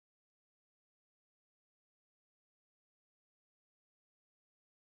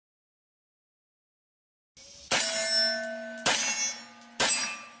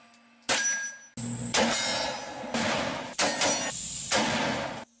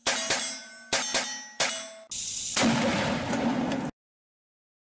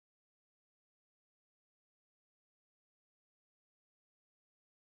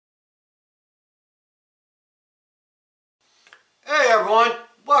everyone,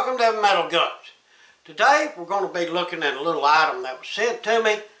 welcome to Metal Guns. Today we're going to be looking at a little item that was sent to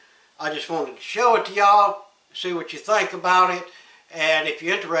me. I just wanted to show it to y'all, see what you think about it, and if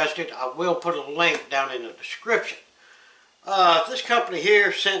you're interested I will put a link down in the description. This company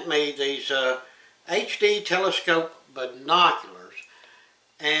here sent me these HD telescope binoculars,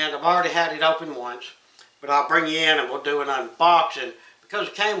 and I've already had it open once, but I'll bring you in and we'll do an unboxing because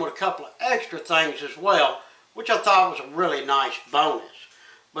it came with a couple of extra things as well, which I thought was a really nice bonus.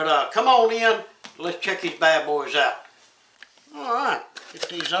 But come on in, let's check these bad boys out. Alright, get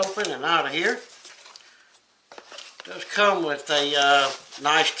these open and out of here. It does come with a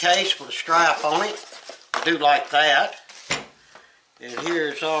nice case with a strap on it. I do like that. And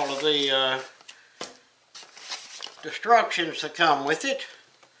here's all of the instructions that come with it.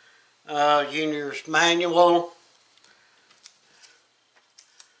 User's manual.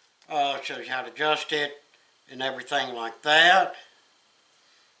 Shows you how to adjust it and everything like that.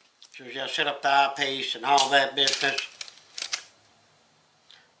 Shows you how to set up the eyepiece and all that business.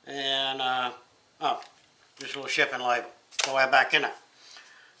 And, oh, just a little shipping label. Go right back in there.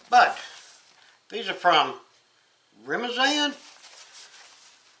 But, these are from Rimozan.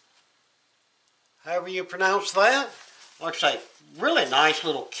 However you pronounce that. Like I say, really nice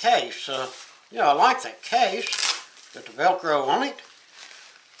little case. Yeah, I like that case. Got the Velcro on it.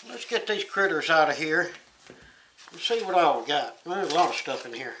 Let's get these critters out of here and see what all we got. Well, there's a lot of stuff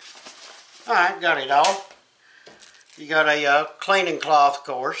in here. Alright, got it all. You got a cleaning cloth, of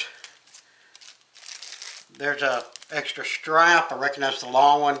course. There's a extra strap. I reckon that's the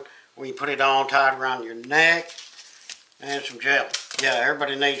long one where you put it on tied around your neck. And some gel. Yeah,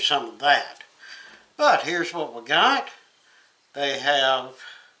 everybody needs some of that. But here's what we got. They have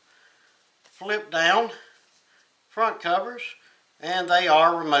flip down front covers. And they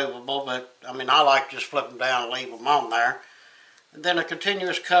are removable, but I mean, I like to just flip them down and leave them on there. And then a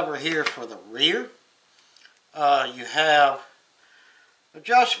continuous cover here for the rear. You have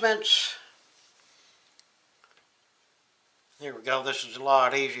adjustments. Here we go. This is a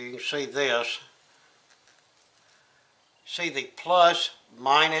lot easier. You can see this. See the plus,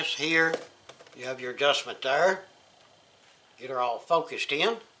 minus here. You have your adjustment there. Get her all focused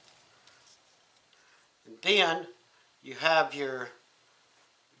in. And then you have your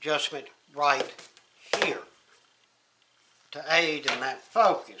adjustment right here to aid in that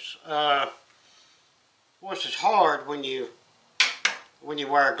focus. What's hard when you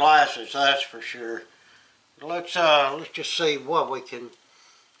wear glasses, that's for sure. Let's just see what we can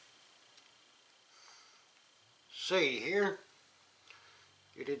see here.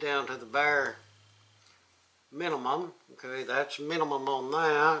 Get it down to the bare minimum. Okay, that's minimum on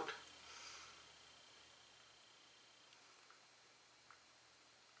that.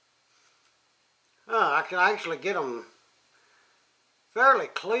 I can actually get them fairly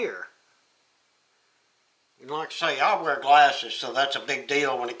clear. And like I say, I wear glasses, so that's a big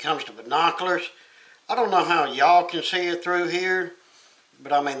deal when it comes to binoculars. I don't know how y'all can see it through here,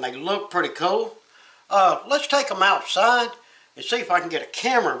 but I mean, they look pretty cool. Let's take them outside and see if I can get a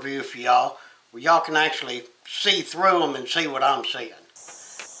camera view for y'all, where y'all can actually see through them and see what I'm seeing.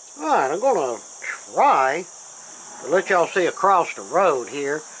 Alright, I'm going to try to let y'all see across the road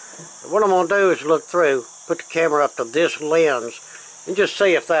here. What I'm going to do is look through, put the camera up to this lens, and just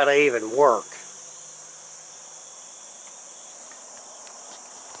see if that'll even work.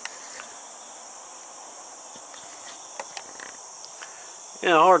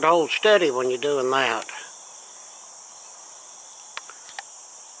 Yeah, hard to hold steady when you're doing that.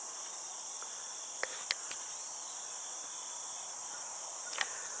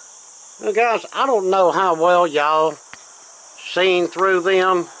 Well, guys, I don't know how well y'all seen through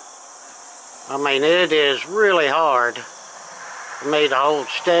them. I mean, it is really hard for me to hold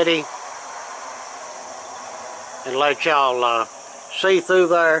steady and let y'all see through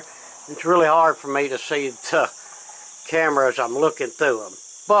there. It's really hard for me to see the camera as I'm looking through them.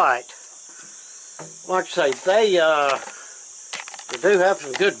 But, like I say, they do have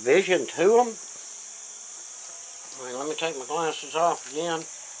some good vision to them. I mean, let me take my glasses off again and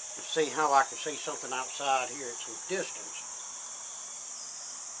see how I can see something outside here at some distance.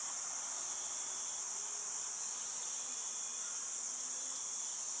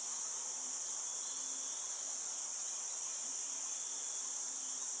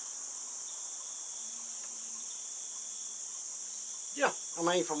 Yeah, I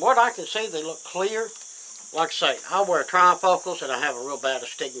mean, from what I can see, they look clear. Like I say, I wear trifocals and I have a real bad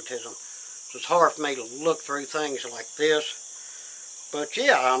astigmatism. So it's hard for me to look through things like this. But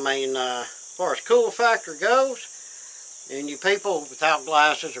yeah, I mean, as far as cool factor goes, and you people without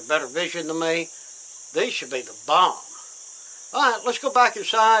glasses or better vision than me, these should be the bomb. Alright, let's go back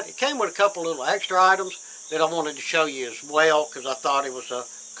inside. It came with a couple little extra items that I wanted to show you as well because I thought it was a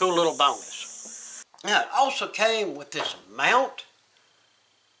cool little bonus. Now, it also came with this mount.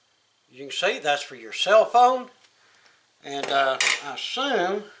 As you can see, that's for your cell phone. And I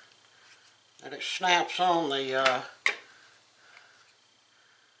assume that it snaps on the,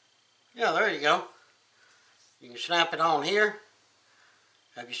 yeah, there you go. You can snap it on here.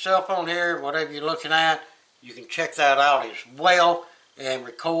 Have your cell phone here, whatever you're looking at, you can check that out as well and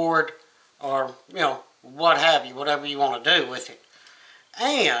record or, you know, what have you, whatever you want to do with it.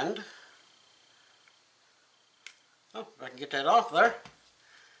 And, oh, if I can get that off there.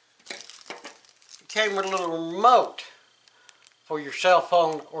 It came with a little remote for your cell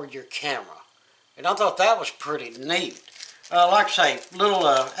phone or your camera. And I thought that was pretty neat. Like I say, little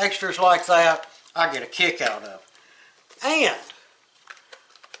extras like that, I get a kick out of. And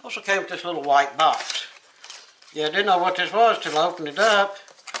also came with this little white box. Yeah, I didn't know what this was till I opened it up.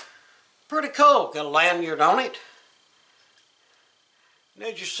 Pretty cool. Got a lanyard on it. And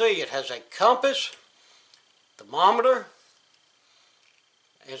as you see, it has a compass, thermometer,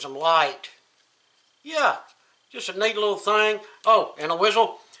 and some light. Yeah, just a neat little thing. Oh, and a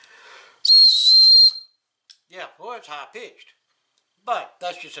whistle. Yeah, boy, it's high pitched. But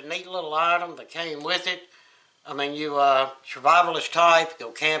that's just a neat little item that came with it. I mean, you survivalist type,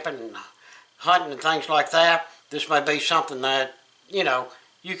 go camping and hunting and things like that. This may be something that, you know,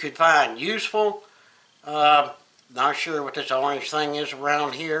 you could find useful. Not sure what this orange thing is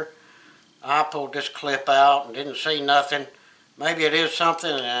around here. I pulled this clip out and didn't see nothing. Maybe it is something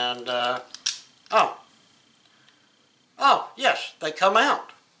and, oh, yes, they come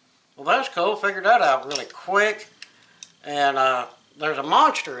out. Well, that's cool. Figured that out really quick. And there's a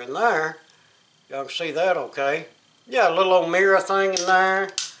monster in there. Y'all can see that okay. Yeah, a little old mirror thing in there.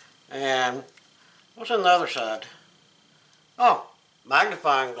 And what's on the other side? Oh,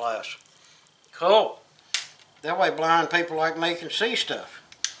 magnifying glass. Cool. That way blind people like me can see stuff.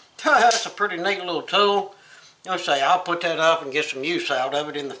 That's a pretty neat little tool. I'll say I'll put that up and get some use out of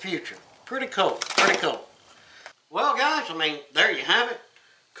it in the future. Pretty cool, pretty cool. Well guys, I mean, there you have it.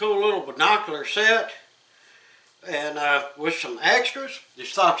 Cool little binocular set. And with some extras.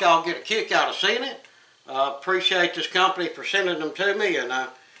 Just thought y'all get a kick out of seeing it. Appreciate this company for sending them to me and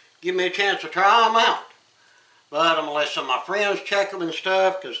give me a chance to try them out. But I'm going to let some of my friends check them and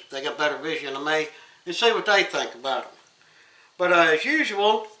stuff because they got better vision than me and see what they think about them. But as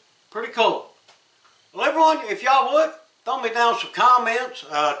usual, pretty cool. Well everyone, if y'all would, throw me down some comments.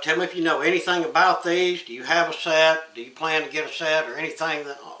 Tell me if you know anything about these. Do you have a set? Do you plan to get a set or anything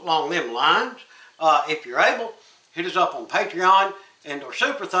along them lines? If you're able, hit us up on Patreon and or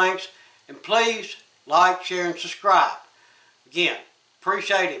Super Thanks. And please like, share, and subscribe. Again,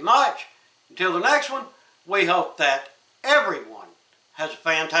 appreciate it much. Until the next one, we hope that everyone has a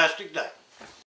fantastic day.